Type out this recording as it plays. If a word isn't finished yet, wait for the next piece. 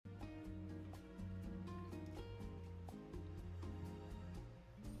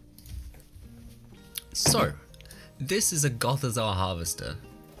So, this is a Gothizzar Harvester.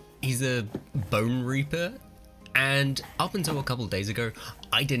 He's a Bone Reaper, and up until a couple days ago,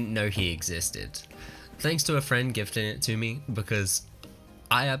 I didn't know he existed. Thanks to a friend gifting it to me, because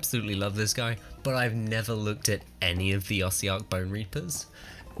I absolutely love this guy, but I've never looked at any of the Ossiarch Bone Reapers.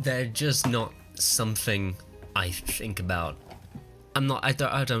 They're just not something I think about. I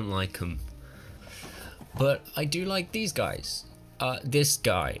don't like them. But I do like these guys. This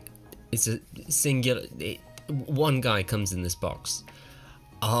guy is a singular. One guy comes in this box.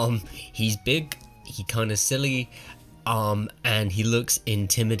 He's big. He kind of silly. And he looks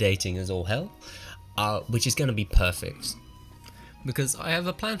intimidating as all hell. Which is gonna be perfect, because I have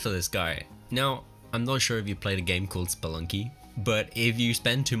a plan for this guy. Now, I'm not sure if you played a game called Spelunky, but if you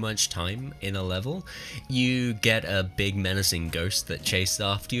spend too much time in a level, you get a big menacing ghost that chases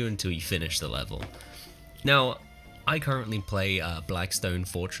after you until you finish the level. Now, I currently play Blackstone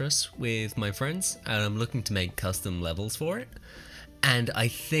Fortress with my friends, and I'm looking to make custom levels for it. And I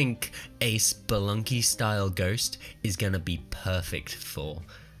think a Spelunky style ghost is gonna be perfect for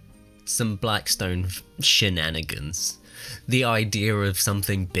some Blackstone shenanigans. The idea of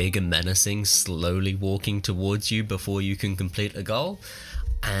something big and menacing slowly walking towards you before you can complete a goal,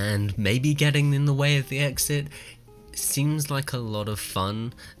 and maybe getting in the way of the exit, seems like a lot of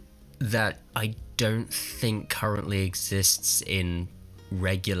fun that I don't think currently exists in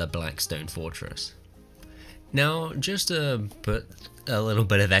regular Blackstone Fortress. Now, just to put a little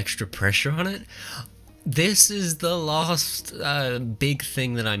bit of extra pressure on it, this is the last big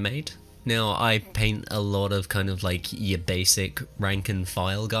thing that I made. Now, I paint a lot of kind of like your basic rank and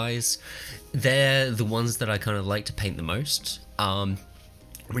file guys. They're the ones that I kind of like to paint the most,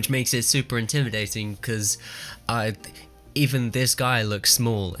 which makes it super intimidating because even this guy looks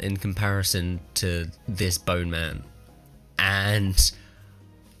small in comparison to this bone man, and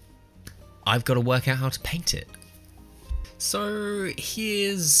I've got to work out how to paint it. So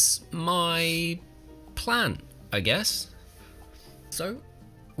here's my plan, I guess. So,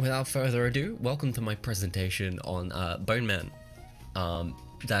 without further ado, welcome to my presentation on Bone Man.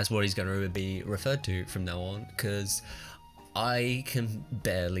 That's what he's going to be referred to from now on, because I can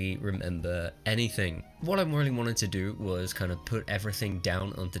barely remember anything. What I really wanted to do was kind of put everything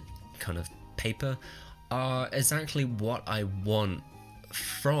down onto kind of paper, exactly what I want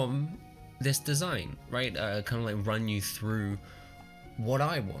from this design, right? Kind of like run you through what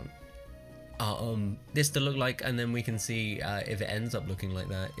I want this to look like, and then we can see if it ends up looking like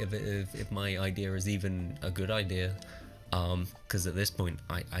that, if my idea is even a good idea, because at this point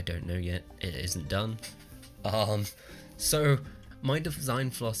I don't know yet. It isn't done. So my design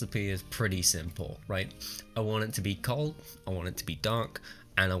philosophy is pretty simple, right? I want it to be cold, I want it to be dark,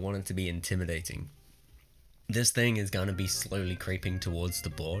 and I want it to be intimidating. This thing is going to be slowly creeping towards the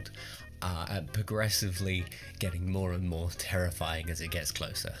board, and progressively getting more and more terrifying as it gets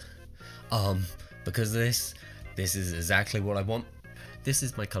closer. Because this is exactly what I want. This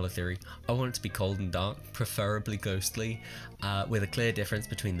is my color theory. I want it to be cold and dark, preferably ghostly, with a clear difference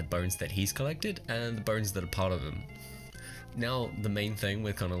between the bones that he's collected and the bones that are part of him. Now, the main thing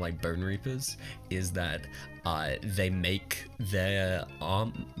with kind of like Bone Reapers is that they make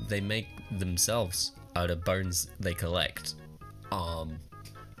they make themselves out of bones they collect. I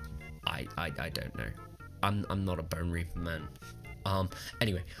don't know. I'm not a Bone Reaper man.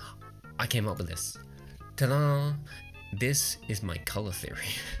 Anyway, I came up with this. Ta-da! This is my color theory.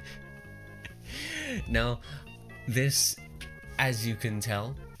 Now, this, as you can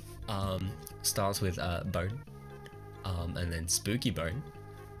tell, starts with bone, and then spooky bone,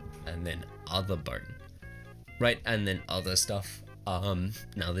 and then other bone, right? And then other stuff.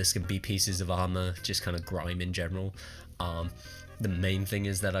 Now this can be pieces of armor, just kind of grime in general. The main thing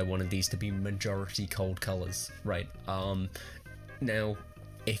is that I wanted these to be majority cold colors, right? Now,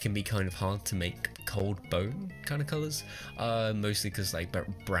 it can be kind of hard to make cold bone kind of colors, mostly because like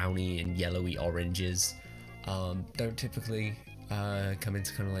browny and yellowy oranges don't typically come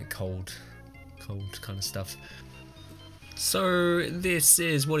into kind of like cold kind of stuff. So this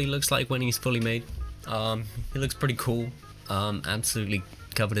is what he looks like when he's fully made. He looks pretty cool, absolutely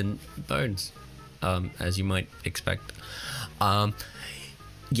covered in bones, as you might expect.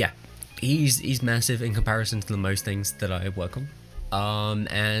 Yeah, he's massive in comparison to the most things that I work on.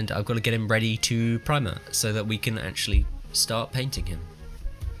 And I've got to get him ready to primer so that we can actually start painting him.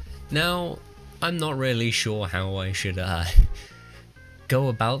 Now, I'm not really sure how I should go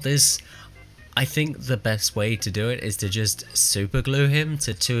about this. I think the best way to do it is to just super glue him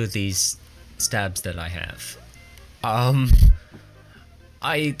to two of these stabs that I have.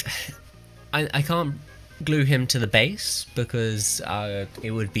 I can't glue him to the base because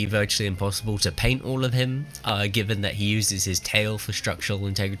it would be virtually impossible to paint all of him, given that he uses his tail for structural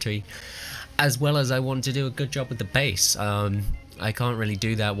integrity, as well as I want to do a good job with the base. I can't really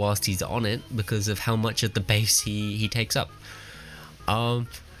do that whilst he's on it because of how much of the base he takes up.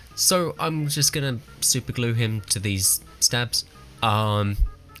 So I'm just gonna super glue him to these stabs.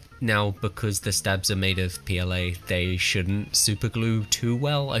 Now, because the stabs are made of PLA, they shouldn't super glue too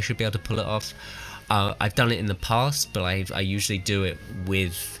well. I should be able to pull it off. I've done it in the past, but I usually do it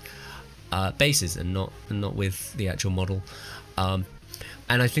with bases and not with the actual model. And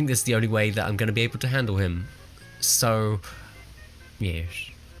I think this is the only way that I'm going to be able to handle him. So, yes.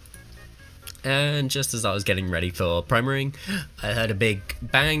 And just as I was getting ready for primering, I heard a big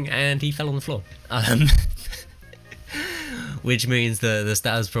bang and he fell on the floor. Which means the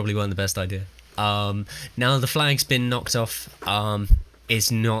stabs probably weren't the best idea. Now the flag's been knocked off. It's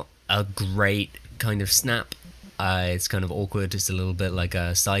not a great kind of snap. It's kind of awkward. It's a little bit like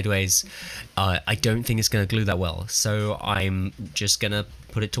sideways. I don't think it's going to glue that well, so I'm just going to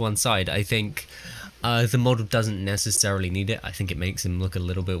put it to one side. I think the model doesn't necessarily need it. I think it makes him look a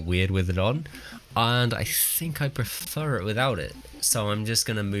little bit weird with it on, and I think I prefer it without it, so I'm just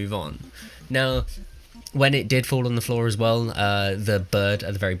going to move on. Now, when it did fall on the floor as well, the bird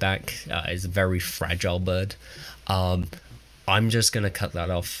at the very back is a very fragile bird. I'm just going to cut that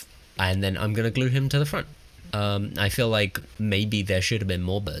off, and then I'm going to glue him to the front. I feel like maybe there should have been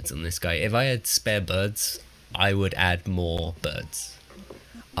more birds on this guy. If I had spare birds, I would add more birds.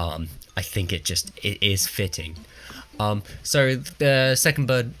 I think it is fitting. So the second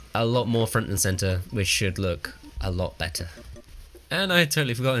bird, a lot more front and center, which should look a lot better. And I had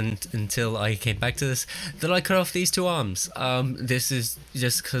totally forgotten until I came back to this that I cut off these two arms. This is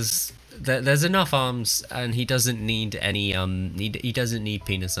just because there's enough arms, and he doesn't need any he doesn't need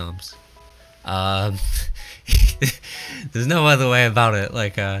penis arms. There's no other way about it.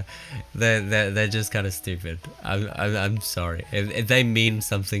 Like they're just kind of stupid. I'm sorry if they mean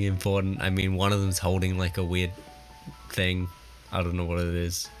something important. I mean, one of them's holding like a weird thing. I don't know what it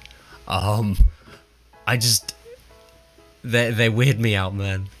is. They weird me out,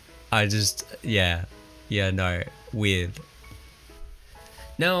 man. Yeah, no, weird.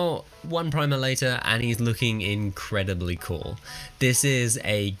 Now, one primer later, and he's looking incredibly cool. This is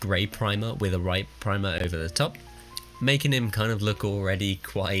a grey primer with a white primer over the top, making him kind of look already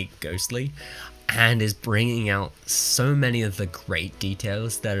quite ghostly, and is bringing out so many of the great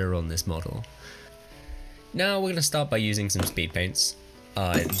details that are on this model. Now, we're going to start by using some speed paints.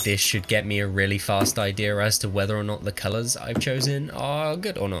 This should get me a really fast idea as to whether or not the colours I've chosen are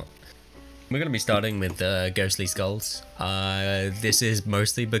good or not. We're going to be starting with the ghostly skulls. This is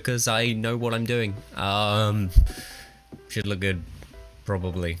mostly because I know what I'm doing. Should look good,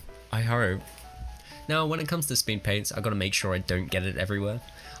 probably. I hope. Now, when it comes to speed paints, I've got to make sure I don't get it everywhere.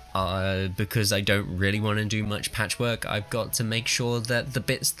 Because I don't really want to do much patchwork, I've got to make sure that the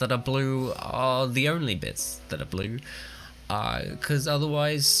bits that are blue are the only bits that are blue. Because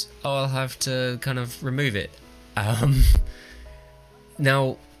otherwise I'll have to kind of remove it.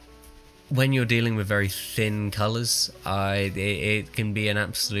 Now, when you're dealing with very thin colours, it can be an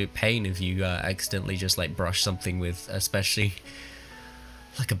absolute pain if you accidentally just like brush something with, especially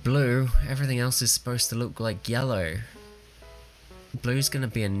like a blue. Everything else is supposed to look like yellow. Blue's gonna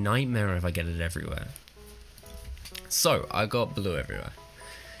be a nightmare if I get it everywhere. So I got blue everywhere.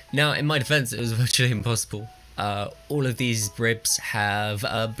 Now, in my defense, it was virtually impossible. All of these ribs have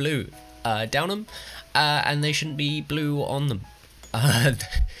blue down them, and they shouldn't be blue on them.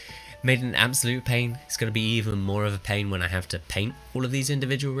 Made an absolute pain. It's going to be even more of a pain when I have to paint all of these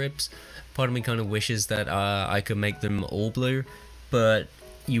individual ribs. Part of me kind of wishes that I could make them all blue, but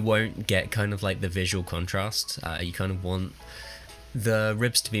you won't get kind of like the visual contrast. You kind of want the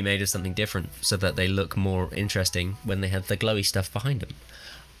ribs to be made of something different so that they look more interesting when they have the glowy stuff behind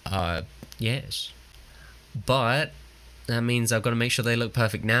them. Yes. But that means I've got to make sure they look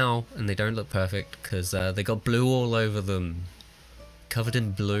perfect now, and they don't look perfect because they got blue all over them. Covered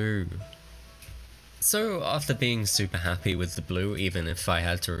in blue. So after being super happy with the blue, even if I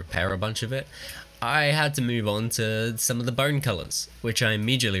had to repair a bunch of it, I had to move on to some of the bone colours, which I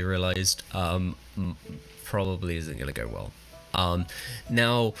immediately realised probably isn't going to go well.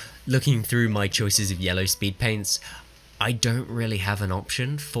 Now, looking through my choices of yellow speed paints, I don't really have an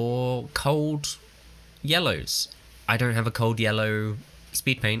option for cold yellows. I don't have a cold yellow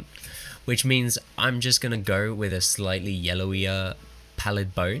speed paint, which means I'm just going to go with a slightly yellowier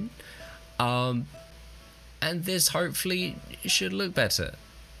pallid bone, and this hopefully should look better.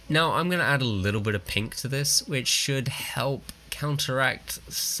 Now I'm going to add a little bit of pink to this, which should help counteract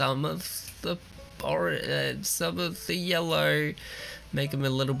some of the some of the yellow, make them a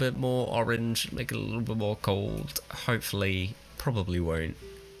little bit more orange, make it a little bit more cold. Hopefully, probably won't.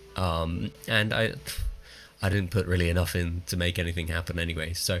 And I didn't put really enough in to make anything happen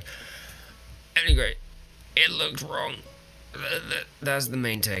anyway. So anyway, it looked wrong. That's the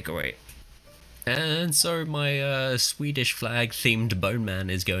main takeaway. And so my Swedish flag themed bone man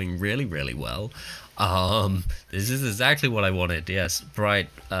is going really, really well. This is exactly what I wanted. Yes, bright,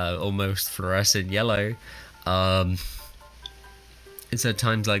 almost fluorescent yellow. It's at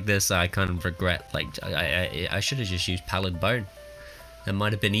times like this I kind of regret, like, I should have just used pallid bone. That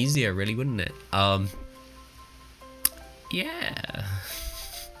might have been easier, really, wouldn't it? Yeah.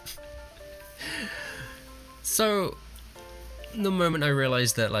 So the moment I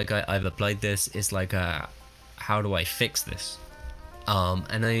realized that, like, I've applied this, it's like, how do I fix this?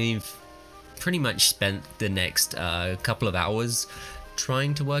 And I've pretty much spent the next couple of hours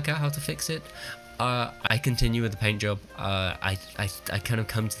trying to work out how to fix it. I continue with the paint job. I kind of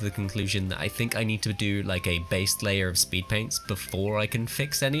come to the conclusion that I think I need to do like a base layer of speed paints before I can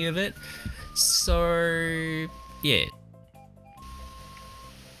fix any of it. So yeah.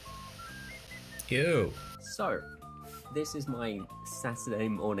 Ew. So this is my Saturday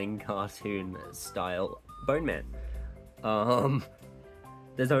morning cartoon style Bone Man.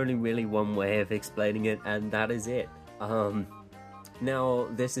 There's only really one way of explaining it, and that is it. Now,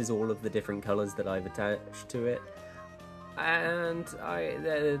 this is all of the different colours that I've attached to it, and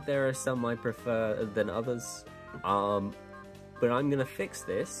there are some I prefer than others, but I'm gonna fix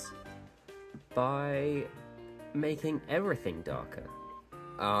this by making everything darker.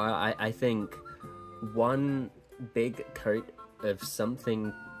 I think one big coat of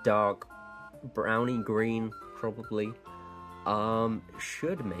something dark, browny green probably,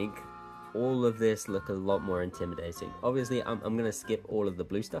 should make all of this look a lot more intimidating. Obviously, I'm gonna skip all of the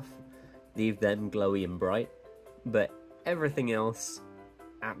blue stuff, leave them glowy and bright, but everything else,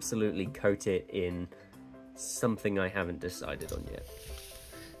 absolutely coat it in something I haven't decided on yet.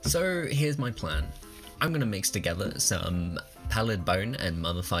 So here's my plan. I'm gonna mix together some pallid bone and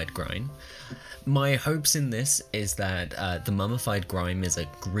mummified grime. My hopes in this is that the mummified grime is a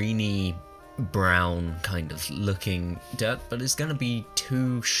greeny brown kind of looking dirt, but it's going to be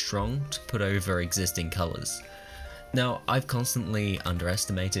too strong to put over existing colours. Now, I've constantly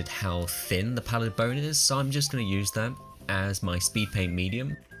underestimated how thin the pallid bone is, so I'm just going to use that as my speed paint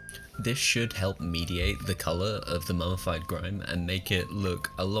medium. This should help mediate the colour of the mummified grime and make it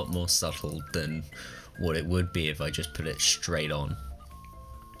look a lot more subtle than what it would be if I just put it straight on.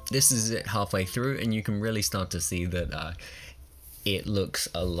 This is it halfway through, and you can really start to see that it looks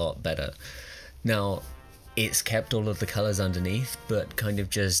a lot better. Now, it's kept all of the colours underneath, but kind of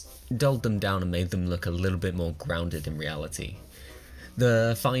just dulled them down and made them look a little bit more grounded in reality.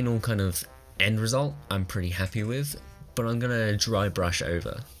 The final kind of end result I'm pretty happy with, but I'm gonna dry brush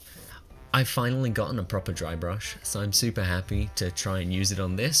over. I've finally gotten a proper dry brush, so I'm super happy to try and use it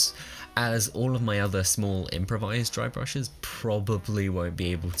on this, as all of my other small improvised dry brushes probably won't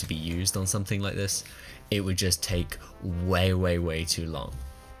be able to be used on something like this. It would just take way too long.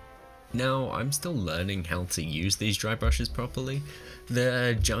 Now, I'm still learning how to use these dry brushes properly.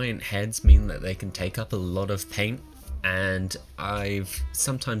 The giant heads mean that they can take up a lot of paint, and I've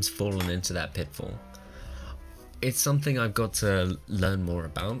sometimes fallen into that pitfall. It's something I've got to learn more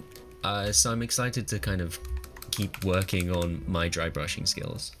about, so I'm excited to kind of keep working on my dry brushing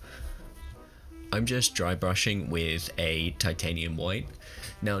skills. I'm just dry brushing with a titanium white.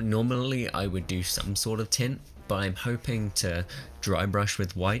 Now, normally I would do some sort of tint, but I'm hoping to dry brush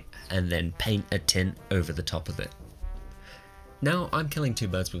with white and then paint a tint over the top of it. Now, I'm killing two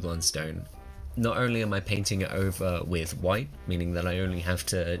birds with one stone. Not only am I painting it over with white, meaning that I only have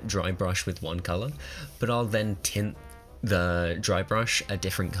to dry brush with one colour, but I'll then tint the dry brush a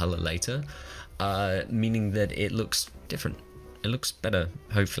different colour later, meaning that it looks different. It looks better,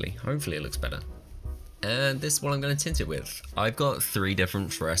 hopefully. Hopefully it looks better. And this is what I'm going to tint it with. I've got 3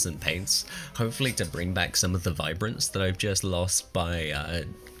 different fluorescent paints, hopefully to bring back some of the vibrance that I've just lost by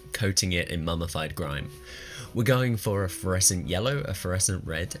coating it in mummified grime. We're going for a fluorescent yellow, a fluorescent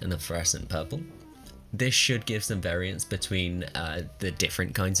red, and a fluorescent purple. This should give some variance between the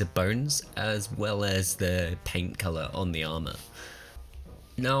different kinds of bones, as well as the paint colour on the armour.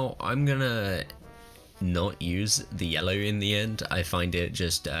 Now, I'm gonna not use the yellow in the end. I find it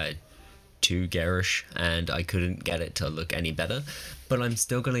just too garish, and I couldn't get it to look any better, but I'm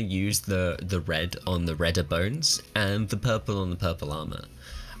still going to use the red on the redder bones and the purple on the purple armor.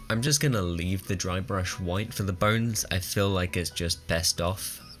 I'm just going to leave the dry brush white for the bones. I feel like it's just best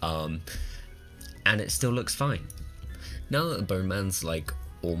off, and it still looks fine. Now that the Bone Man's like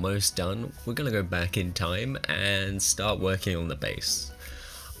almost done, we're gonna go back in time and start working on the base.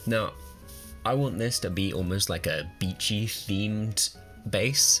 Now, I want this to be almost like a beachy themed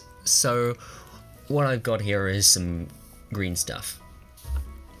base, so what I've got here is some green stuff.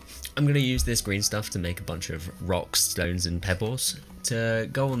 I'm going to use this green stuff to make a bunch of rocks, stones and pebbles to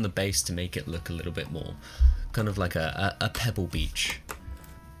go on the base to make it look a little bit more kind of like a pebble beach.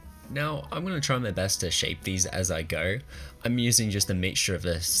 Now I'm going to try my best to shape these as I go. I'm using just a mixture of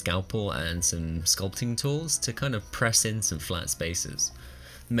a scalpel and some sculpting tools to kind of press in some flat spaces.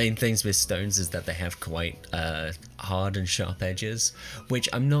 Main things with stones is that they have quite hard and sharp edges, which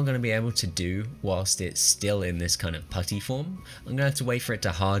I'm not going to be able to do whilst it's still in this kind of putty form. I'm going to have to wait for it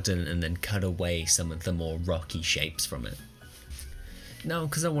to harden and then cut away some of the more rocky shapes from it. Now,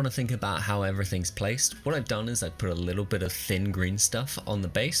 because I want to think about how everything's placed, what I've done is I've put a little bit of thin green stuff on the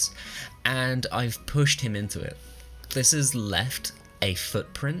base and I've pushed him into it. This has left a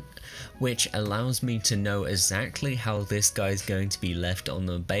footprint, which allows me to know exactly how this guy's going to be left on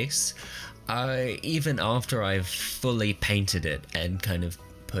the base, even after I've fully painted it and kind of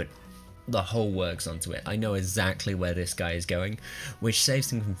put the whole works onto it. I know exactly where this guy is going, which saves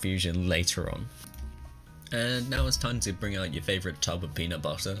some confusion later on. And now it's time to bring out your favorite tub of peanut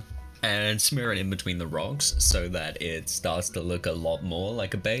butter and smear it in between the rocks so that it starts to look a lot more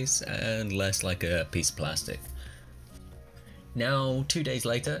like a base and less like a piece of plastic. Now, 2 days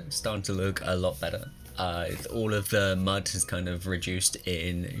later, it's starting to look a lot better. All of the mud has kind of reduced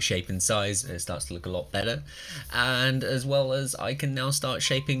in shape and size, and it starts to look a lot better. And as well as I can now start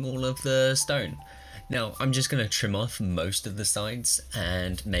shaping all of the stone. Now, I'm just going to trim off most of the sides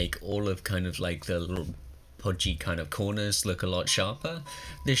and make all of kind of like the little podgy kind of corners look a lot sharper.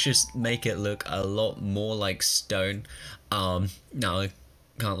 This just make it look a lot more like stone. No, I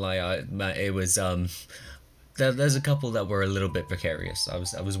can't lie, it was there's a couple that were a little bit precarious. I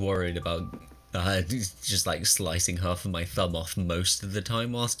was worried about just like slicing half of my thumb off most of the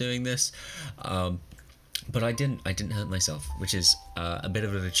time whilst doing this, but I didn't hurt myself, which is a bit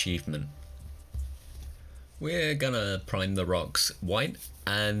of an achievement. We're gonna prime the rocks white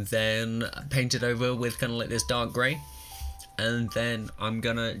and then paint it over with kind of like this dark grey, and then I'm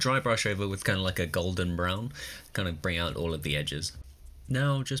gonna dry brush over with kind of like a golden brown, kind of bring out all of the edges.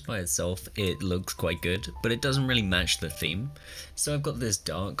 Now, just by itself, it looks quite good, but it doesn't really match the theme. So I've got this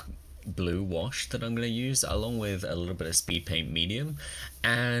dark blue wash that I'm going to use, along with a little bit of speed paint medium,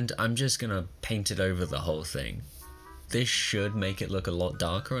 and I'm just going to paint it over the whole thing. This should make it look a lot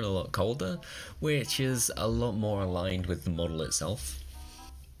darker and a lot colder, which is a lot more aligned with the model itself.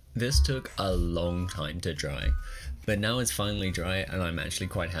 This took a long time to dry, but now it's finally dry and I'm actually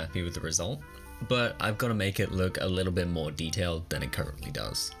quite happy with the result. But I've got to make it look a little bit more detailed than it currently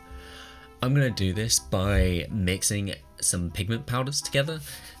does. I'm going to do this by mixing some pigment powders together.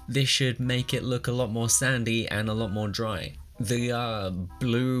 This should make it look a lot more sandy and a lot more dry. The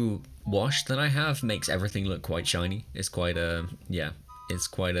blue wash that I have makes everything look quite shiny. It's quite a, yeah, it's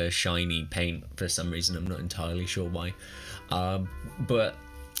quite a shiny paint for some reason. I'm not entirely sure why. But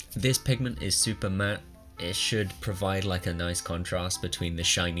this pigment is super matte. It should provide like a nice contrast between the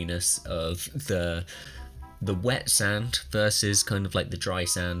shininess of the wet sand versus kind of like the dry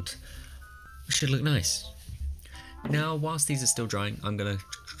sand. It should look nice. Now, whilst these are still drying, I'm gonna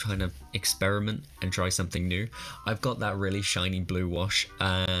kind of experiment and try something new. I've got that really shiny blue wash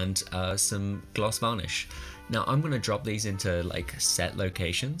and some gloss varnish. Now I'm gonna drop these into like set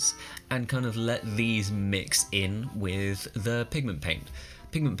locations and kind of let these mix in with the pigment paint.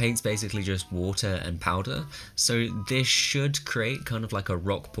 Pigment paint's basically just water and powder, so this should create kind of like a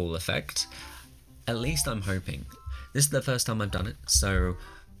rock pool effect. At least I'm hoping. This is the first time I've done it, so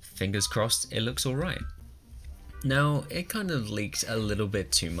fingers crossed it looks alright. Now, it kind of leaked a little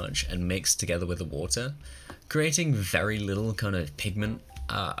bit too much and mixed together with the water, creating very little kind of pigment,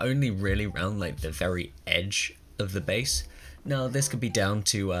 only really around like the very edge of the base. Now, this could be down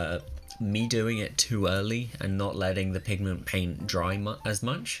to me doing it too early and not letting the pigment paint dry as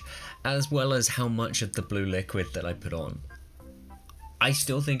much, as well as how much of the blue liquid that I put on. I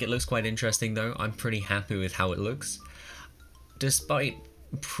still think it looks quite interesting though. I'm pretty happy with how it looks, despite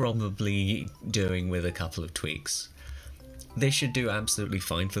probably doing with a couple of tweaks. This should do absolutely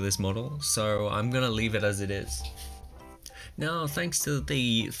fine for this model, so I'm gonna leave it as it is. Now, thanks to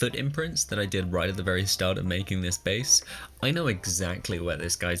the foot imprints that I did right at the very start of making this base, I know exactly where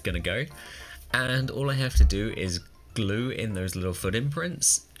this guy's gonna go, and all I have to do is glue in those little foot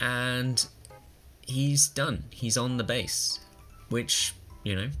imprints, and he's done. He's on the base, which,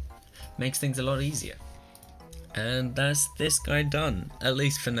 you know, makes things a lot easier. And that's this guy done, at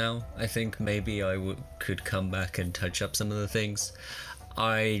least for now. I think maybe I could come back and touch up some of the things.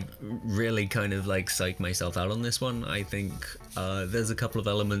 I really kind of like psyched myself out on this one. I think there's a couple of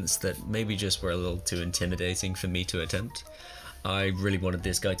elements that maybe just were a little too intimidating for me to attempt. I really wanted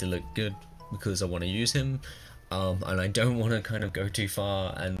this guy to look good because I want to use him, and I don't want to kind of go too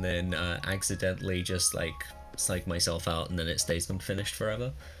far and then accidentally just like psych myself out and then it stays unfinished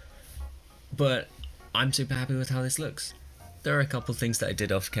forever. But I'm super happy with how this looks. There are a couple things that I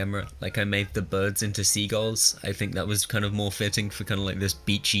did off camera, like I made the birds into seagulls. I think that was kind of more fitting for kind of like this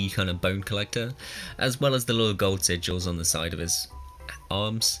beachy kind of bone collector, as well as the little gold sigils on the side of his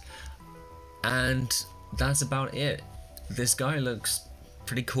arms. And that's about it. This guy looks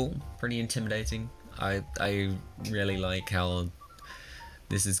pretty cool, pretty intimidating. I really like how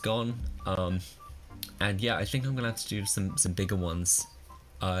this is gone. And yeah, I think I'm gonna have to do some bigger ones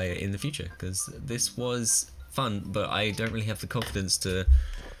in the future, because this was fun, but I don't really have the confidence to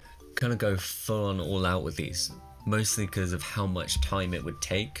kind of go full on all out with these, mostly because of how much time it would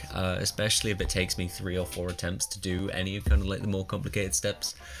take, especially if it takes me 3 or 4 attempts to do any of kind of like the more complicated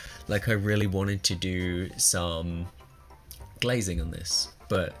steps. Like I really wanted to do some glazing on this,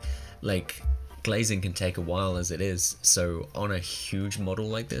 but like glazing can take a while as it is, so on a huge model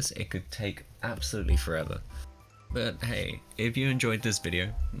like this it could take absolutely forever. But hey, if you enjoyed this video,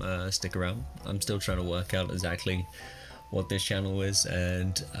 stick around. I'm still trying to work out exactly what this channel is,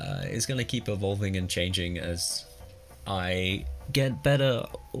 and it's going to keep evolving and changing as I get better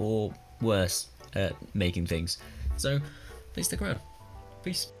or worse at making things. So please stick around.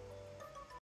 Peace.